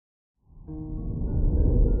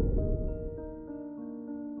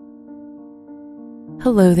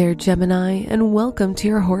Hello there, Gemini, and welcome to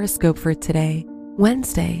your horoscope for today,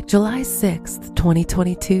 Wednesday, July 6th,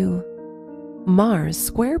 2022. Mars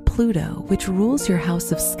square Pluto, which rules your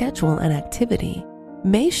house of schedule and activity,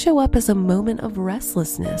 may show up as a moment of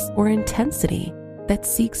restlessness or intensity that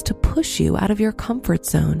seeks to push you out of your comfort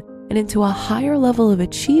zone and into a higher level of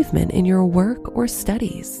achievement in your work or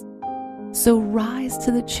studies. So rise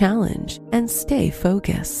to the challenge and stay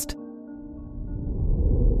focused.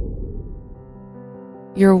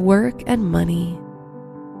 Your work and money.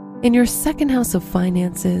 In your second house of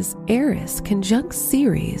finances, Aries conjunct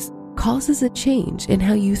Ceres causes a change in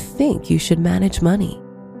how you think you should manage money.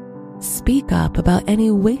 Speak up about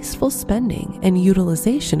any wasteful spending and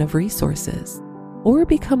utilization of resources, or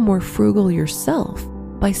become more frugal yourself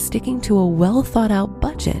by sticking to a well-thought-out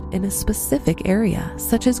budget in a specific area,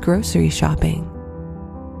 such as grocery shopping.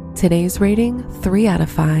 Today's rating, 3 out of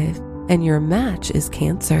 5, and your match is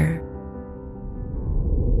Cancer.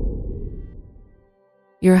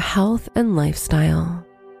 Your health and lifestyle.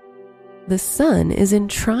 The Sun is in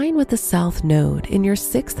trine with the South Node in your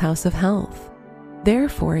 6th house of health.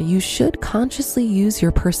 Therefore, you should consciously use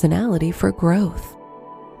your personality for growth.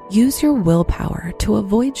 Use your willpower to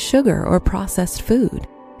avoid sugar or processed food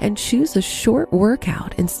and choose a short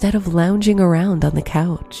workout instead of lounging around on the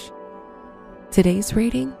couch. Today's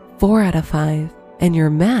rating, 4 out of 5, and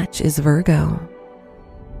your match is Virgo.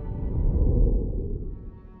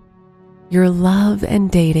 Your love and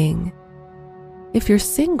dating. If you're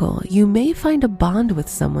single, you may find a bond with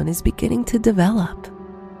someone is beginning to develop.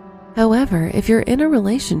 However, if you're in a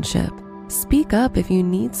relationship, speak up if you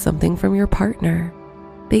need something from your partner.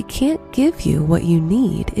 They can't give you what you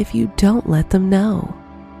need if you don't let them know.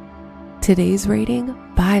 Today's rating,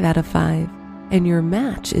 5 out of 5, and your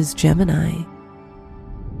match is Gemini.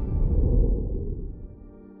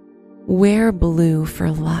 Wear blue for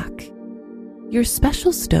luck. Your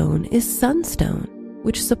special stone is sunstone,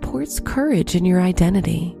 which supports courage in your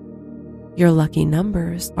identity. Your lucky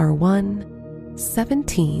numbers are 1,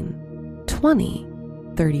 17, 20,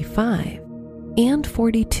 35, and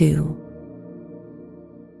 42.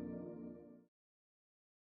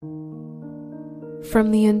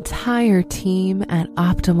 From the entire team at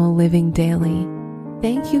Optimal Living Daily,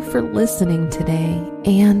 thank you for listening today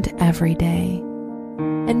and every day.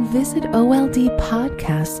 And visit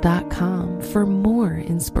oldpodcast.com for more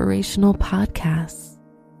inspirational podcasts.